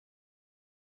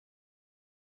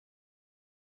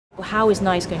How is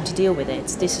NICE going to deal with it?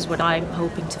 This is what I'm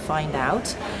hoping to find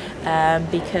out,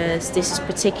 because this is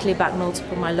particularly about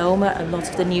multiple myeloma. A lot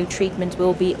of the new treatment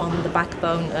will be on the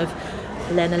backbone of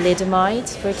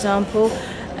Lenalidomide, for example,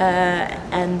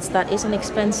 and that is an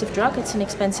expensive drug, it's an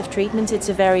expensive treatment, it's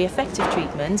a very effective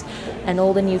treatment, and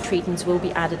all the new treatments will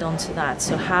be added onto that.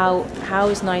 So how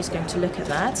is NICE going to look at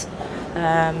that?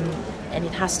 And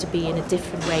it has to be in a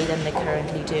different way than they're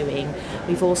currently doing.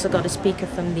 We've also got a speaker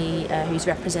from who's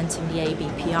representing the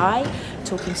ABPI,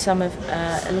 talking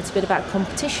a little bit about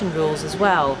competition rules as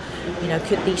well. You know,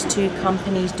 could these two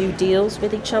companies do deals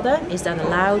with each other? Is that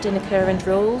allowed in the current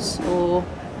rules, or,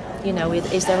 you know,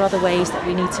 is there other ways that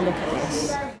we need to look at this?